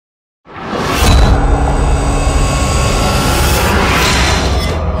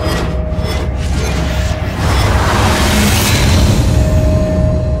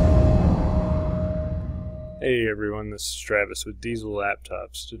everyone, this is Travis with Diesel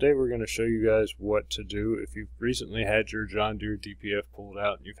Laptops. Today we're going to show you guys what to do if you've recently had your John Deere DPF pulled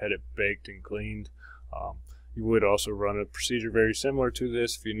out and you've had it baked and cleaned. You would also run a procedure very similar to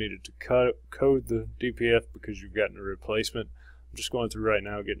this if you needed to code the DPF because you've gotten a replacement. I'm just going through right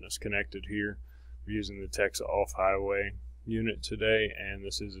now getting us connected here. We're using the TEXA off-highway unit today, and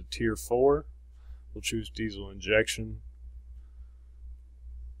this is a Tier 4. We'll choose diesel injection.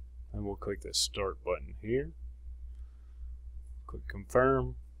 And we'll click the start button here. Click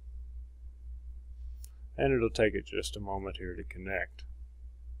confirm. And it'll take it just a moment here to connect.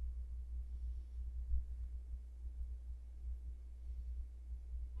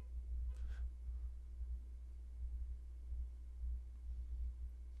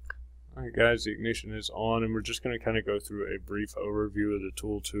 Alright guys, the ignition is on, and we're just going to kind of go through a brief overview of the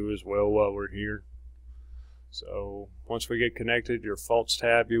tool too as well while we're here. So once we get connected, your faults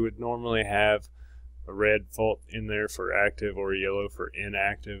tab, you would normally have a red fault in there for active or yellow for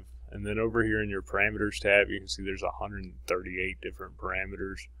inactive. And then over here in your parameters tab, you can see there's 138 different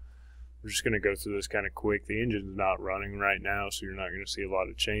parameters. We're just going to go through this kind of quick. The engine's not running right now, so you're not going to see a lot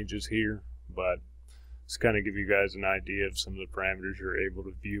of changes here, but just kind of give you guys an idea of some of the parameters you're able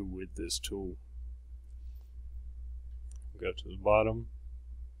to view with this tool. Go to the bottom.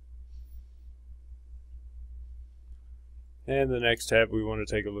 And the next tab we want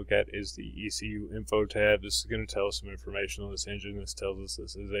to take a look at is the Ecu Info tab. This is going to tell us some information on this engine. This tells us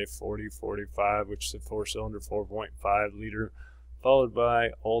this is a 4045, which is a 4-cylinder 4.5 liter, followed by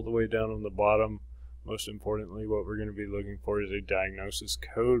all the way down on the bottom. Most importantly, what we're going to be looking for is a diagnosis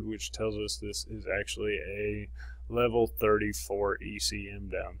code, which tells us this is actually a level 34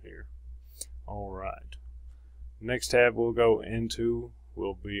 ECM down here. Alright. Next tab we'll go into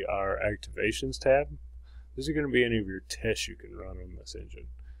will be our activations tab. These are going to be any of your tests you can run on this engine.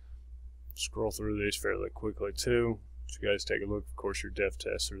 Scroll through these fairly quickly too. So you guys take a look. Of course, your def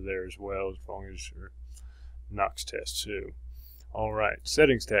tests are there as well, as long as your NOx tests too. Alright,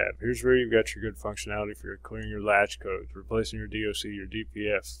 settings tab. Here's where you've got your good functionality for clearing your latch codes, replacing your DOC, your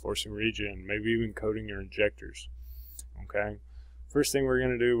DPF, forcing regen, maybe even coding your injectors. Okay. First thing we're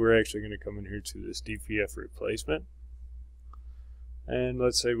going to do, we're actually going to come in here to this DPF replacement. And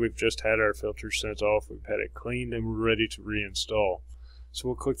let's say we've just had our filter sent off, we've had it cleaned, and we're ready to reinstall. So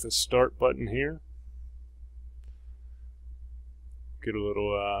we'll click the start button here. Get a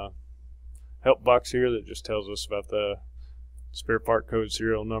little help box here that just tells us about the spare part code,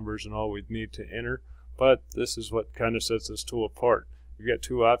 serial numbers, and all we'd need to enter. But this is what kind of sets this tool apart. You've got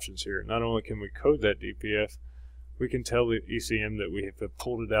two options here. Not only can we code that DPF, we can tell the ECM that we have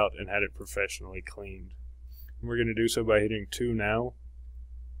pulled it out and had it professionally cleaned. And we're going to do so by hitting 2 now.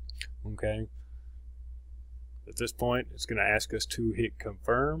 Okay. At this point, it's going to ask us to hit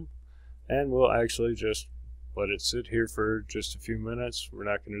confirm, and we'll actually just let it sit here for just a few minutes. We're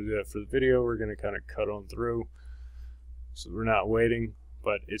not going to do that for the video. We're going to kind of cut on through, so we're not waiting,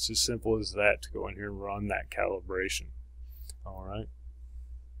 but it's as simple as that to go in here and run that calibration. Alright.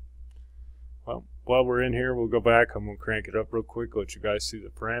 Well, while we're in here, we'll go back. I'm going to crank it up real quick, let you guys see the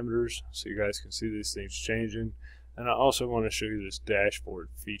parameters so you guys can see these things changing. And I also want to show you this dashboard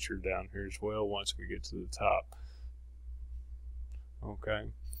feature down here as well once we get to the top. Okay.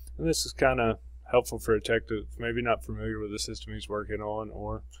 And this is kind of helpful for a tech that's maybe not familiar with the system he's working on,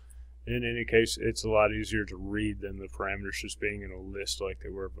 or in any case, it's a lot easier to read than the parameters just being in a list like they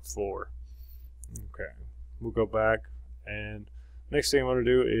were before. Okay. We'll go back, and next thing I want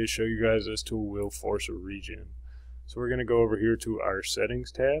to do is show you guys this tool will force a regen. So we're going to go over here to our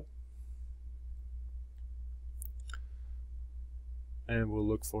settings tab, and we'll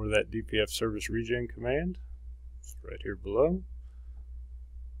look for that DPF service regen command. It's right here below.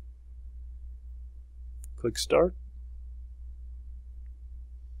 Click start,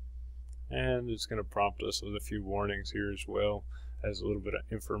 and it's going to prompt us with a few warnings here as well as a little bit of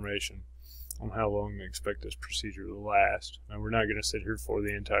information on how long we expect this procedure to last. Now, we're not going to sit here for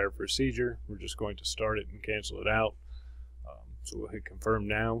the entire procedure. We're just going to start it and cancel it out. So we'll hit confirm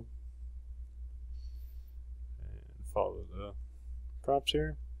now and follow the prompts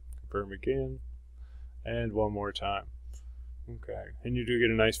here. Confirm again, and one more time. Okay, and you do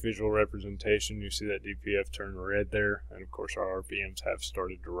get a nice visual representation. You see that DPF turn red there, and of course our RPMs have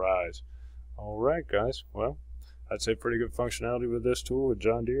started to rise. Alright guys, well, I'd say pretty good functionality with this tool with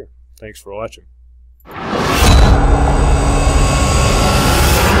John Deere. Thanks for watching.